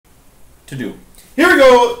to do. Here we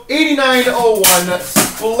go, 8901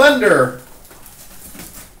 Splendor.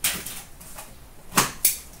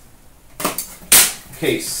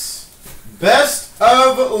 Case. Best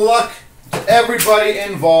of luck to everybody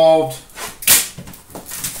involved.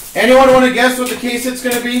 Anyone want to guess what the case hit's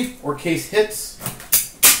going to be? Or case hits?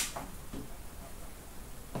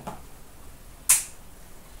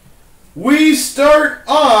 We start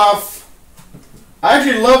off, I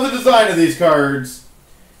actually love the design of these cards.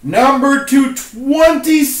 Number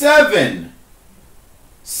 227.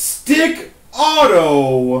 Stick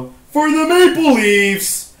auto for the Maple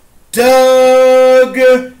Leafs,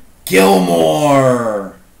 Doug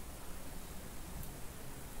Gilmour.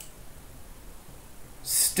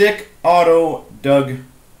 Stick auto, Doug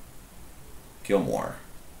Gilmour.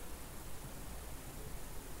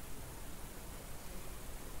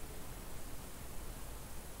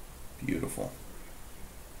 Beautiful.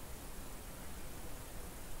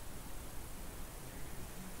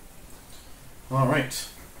 All right.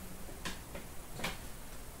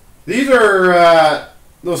 These are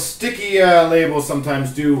those sticky labels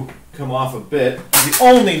sometimes do come off a bit. The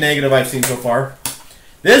only negative I've seen so far.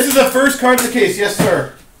 This is the first card in the case. Yes,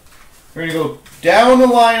 sir. We're going to go down the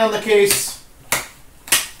line on the case.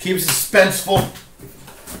 Keep it suspenseful.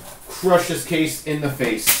 Crush this case in the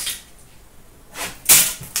face.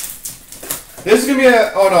 This is going to be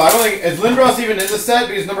a... Oh, no. I don't think... Is Lindros even in the set?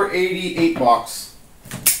 Because number 88 box.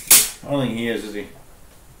 I don't think he is he?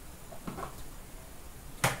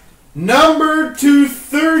 Number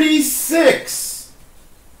 236.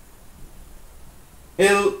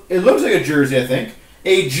 It looks like a jersey, I think.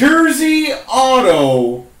 A jersey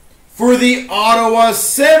auto for the Ottawa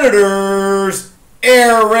Senators,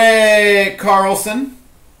 Erik Karlsson.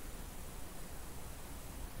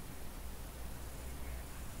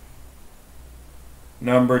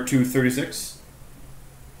 Number 236.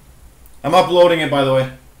 I'm uploading it, by the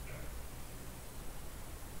way.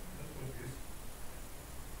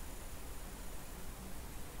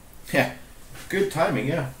 Yeah, good timing,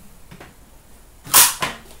 yeah.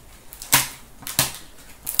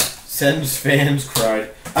 Sens fans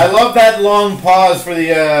cried. I love that long pause for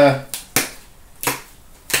the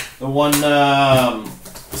one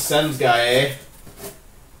Sens guy, eh?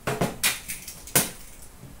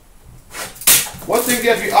 What things do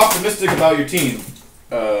you have to be optimistic about your team?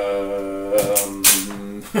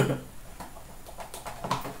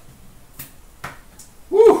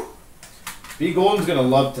 Woo! B. Golden's gonna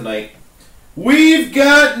love tonight. We've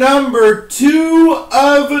got number 2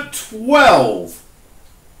 of 12.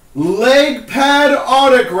 Leg pad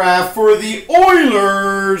autograph for the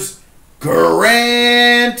Oilers,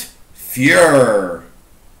 Grant Fuhr.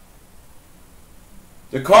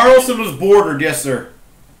 The Karlsson was bordered, yes sir.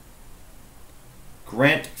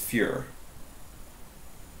 Grant Fuhr.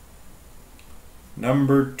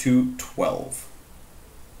 Number 212.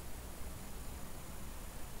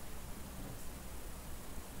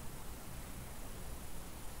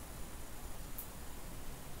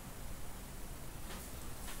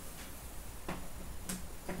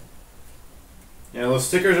 Yeah, those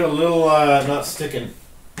stickers are a little not sticking.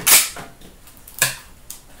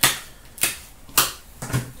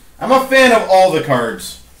 I'm a fan of all the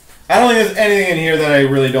cards. I don't think there's anything in here that I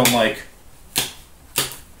really don't like,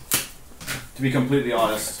 to be completely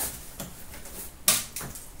honest.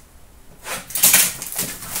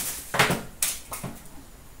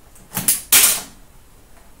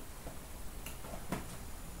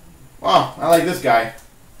 Wow, I like this guy.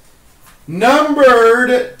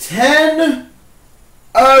 Numbered 10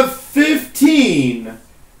 of 15.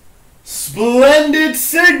 Splendid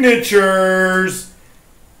signatures,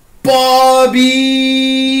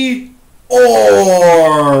 Bobby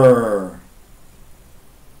Orr.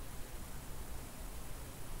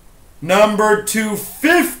 Number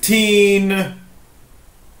 215,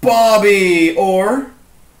 Bobby Orr.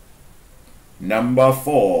 Number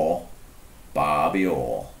 4, Bobby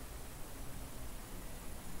Orr.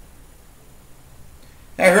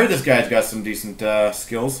 I heard this guy's got some decent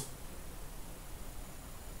skills.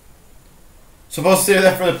 Supposed to save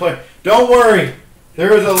that for the play. Don't worry.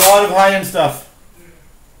 There is a lot of high-end stuff.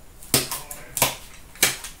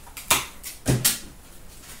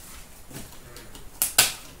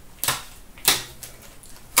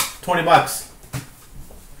 $20.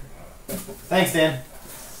 Thanks, Dan.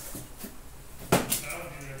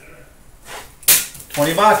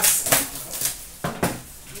 $20.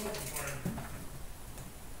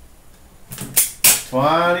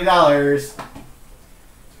 $20.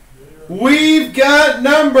 We've got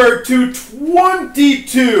number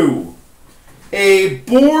 222. A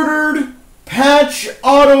bordered patch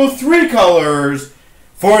auto 3 colors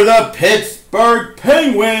For the Pittsburgh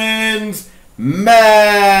Penguins,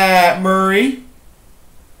 Matt Murray.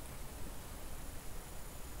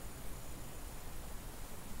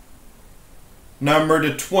 Number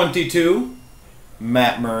to 22,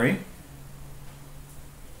 Matt Murray.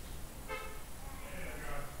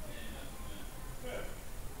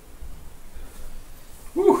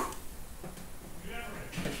 Whew.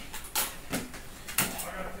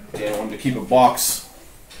 Dan wanted to keep a box.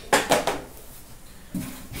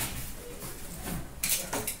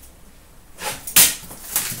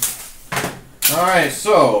 Alright,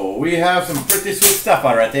 so we have some pretty sweet stuff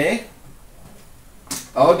already.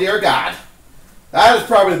 Oh dear God. That is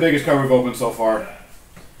probably the biggest cover we've opened so far.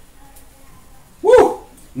 Woo!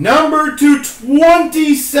 Number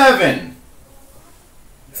 227.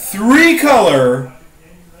 3-color,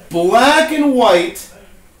 black and white,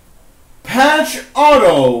 patch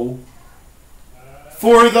auto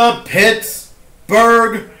for the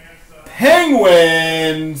Pittsburgh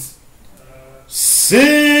Penguins,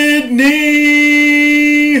 Sidney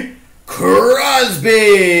Crosby.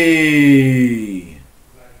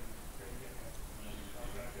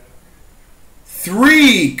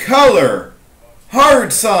 3-color,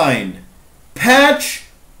 hard signed, patch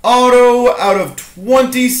auto out of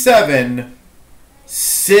 27,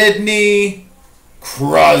 Sidney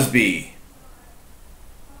Crosby.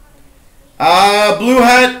 Blue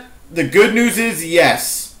Hat, the good news is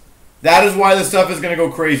yes. That is why this stuff is going to go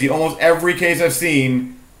crazy. Almost every case I've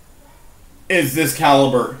seen is this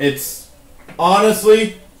caliber. It's,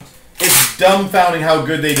 honestly, it's dumbfounding how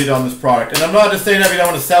good they did on this product. And I'm not just saying that because I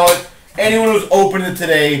want to sell it. Anyone who's opened it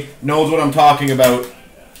today knows what I'm talking about.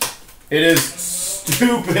 It is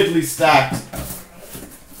stupidly stacked.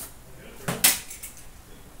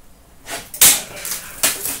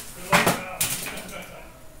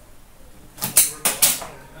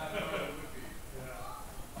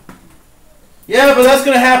 Yeah, but that's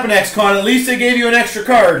going to happen, XCon. At least they gave you an extra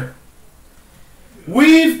card.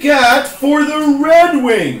 We've got, for the Red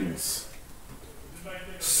Wings,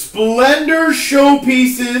 Splendor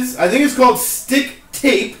showpieces. I think it's called stick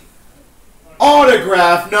tape.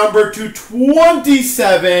 Autograph number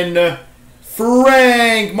 227,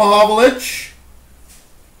 Frank Mahovlich.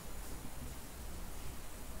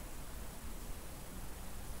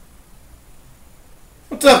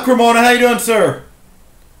 What's up, Cremona? How you doing, sir?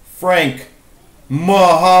 Frank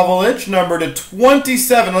Mahovlich, number to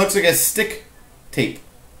 27. It looks like a stick tape.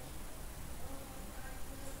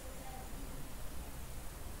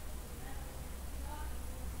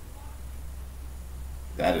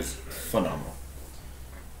 That is phenomenal.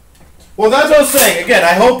 Well, that's what I was saying. Again,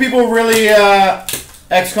 I hope people really,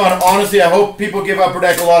 XCon, honestly, I hope people give Upper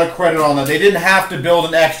Deck a lot of credit on that. They didn't have to build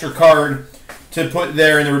an extra card to put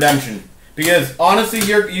there in the redemption. Because, honestly,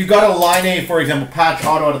 you got a Line A, for example, patch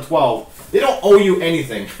auto out of 12. They don't owe you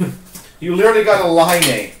anything. You literally got a Line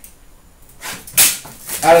A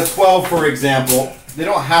out of 12, for example. They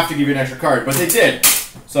don't have to give you an extra card, but they did.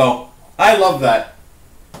 So, I love that.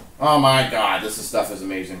 Oh my God, this stuff is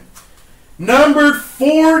amazing. Numbered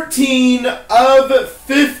 14 of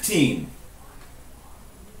 15.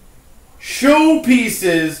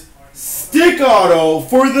 Showpieces, stick auto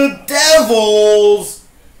for the Devils,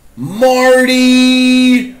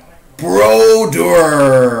 Marty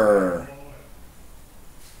Brodeur.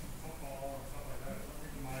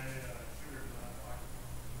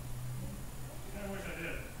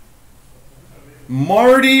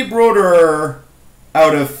 Marty Brodeur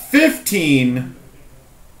out of 15.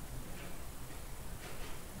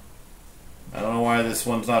 I don't know why this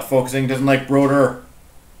one's not focusing. Doesn't like Brodeur.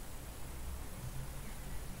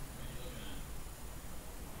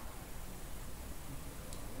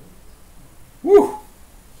 Woo!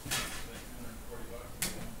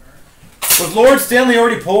 Was Lord Stanley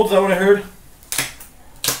already pulled? Is that what I heard?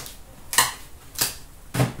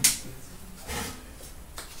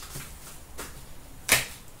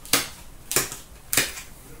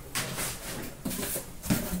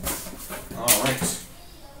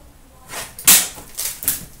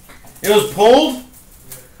 It was pulled?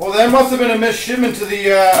 Well, that must have been a missed shipment to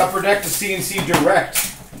the Upper Deck to CNC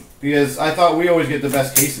Direct. Because I thought we always get the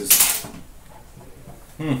best cases.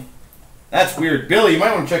 That's weird. Billy, you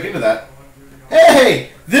might want to check into that. Hey!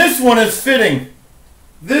 This one is fitting.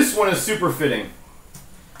 This one is super fitting.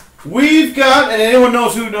 We've got, and anyone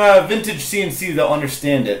knows who vintage CNC, they'll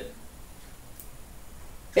understand it.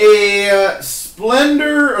 A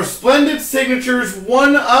Splendor, or Splendid Signatures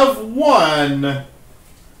 1 of 1.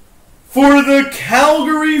 For the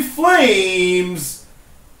Calgary Flames,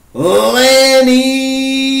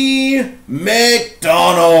 Lenny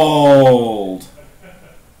McDonald.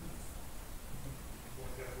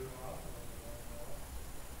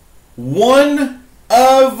 1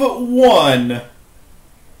 of 1.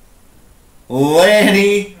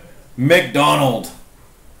 Lanny McDonald.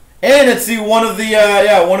 And it's the one of the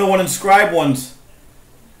 101 inscribed ones.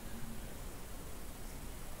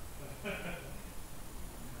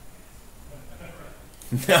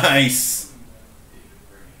 Nice.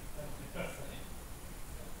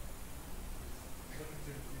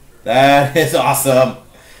 That is awesome.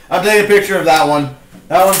 I'm taking a picture of that one.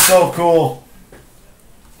 That one's so cool.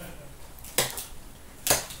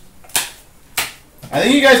 I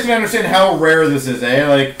think you guys can understand how rare this is, eh?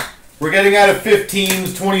 Like, we're getting out of 15s,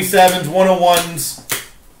 27s, 101s.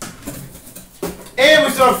 And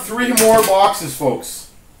we still have 3 more boxes, folks.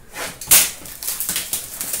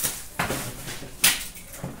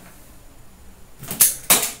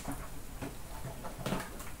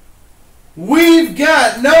 We've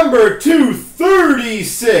got number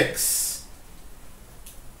 236.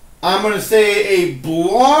 I'm going to say a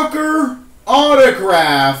blocker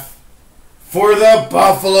autograph for the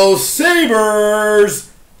Buffalo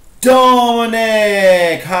Sabres,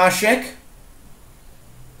 Dominik Hasek.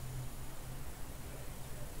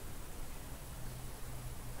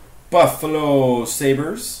 Buffalo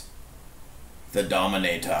Sabres, the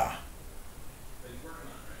Dominator.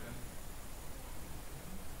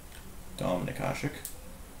 Dominik Hasek.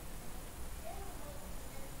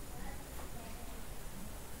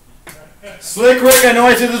 Slick Rick, I know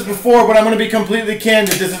I said this before, but I'm going to be completely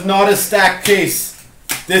candid. This is not a stacked case.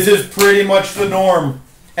 This is pretty much the norm.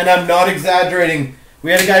 And I'm not exaggerating.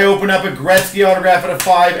 We had a guy open up a Gretzky autograph out of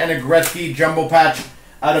 5 and a Gretzky jumbo patch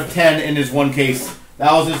out of 10 in his one case.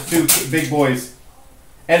 That was his 2 big boys.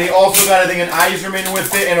 And he also got, I think, an Yzerman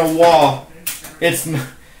with it and a Wall. This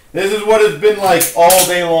is what it's been like all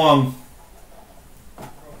day long.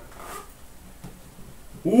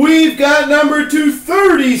 We've got number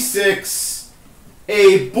 236,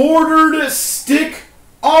 a bordered stick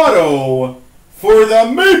auto for the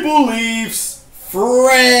Maple Leafs,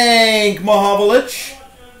 Frank Mahovlich.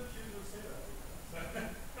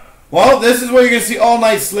 Well, this is what you're going to see all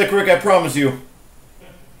night, Slick Rick, I promise you.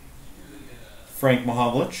 Frank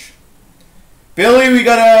Mahovlich. Billy, we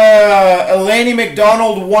got a Lanny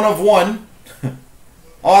McDonald 1 of 1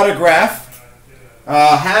 autograph.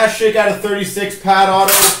 Hasek out of 36, Pat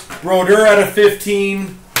Auto, Brodeur out of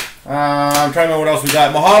 15. I'm trying to remember what else we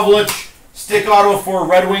got. Mahovlich, stick auto for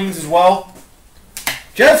Red Wings as well.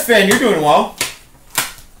 Jets fan, you're doing well.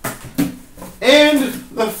 And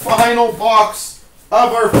the final box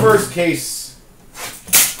of our first case.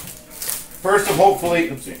 First of hopefully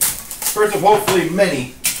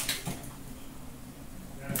many.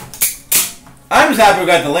 I'm just happy we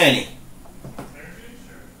got the Lanny.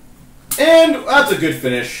 And that's a good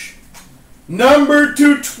finish. Number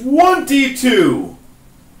 222.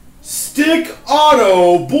 Stick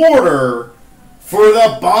auto border for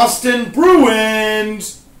the Boston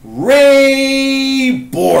Bruins, Ray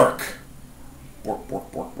Bourque.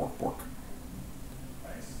 Bourque.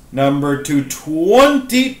 Number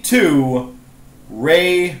 222,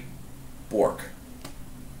 Ray Bourque.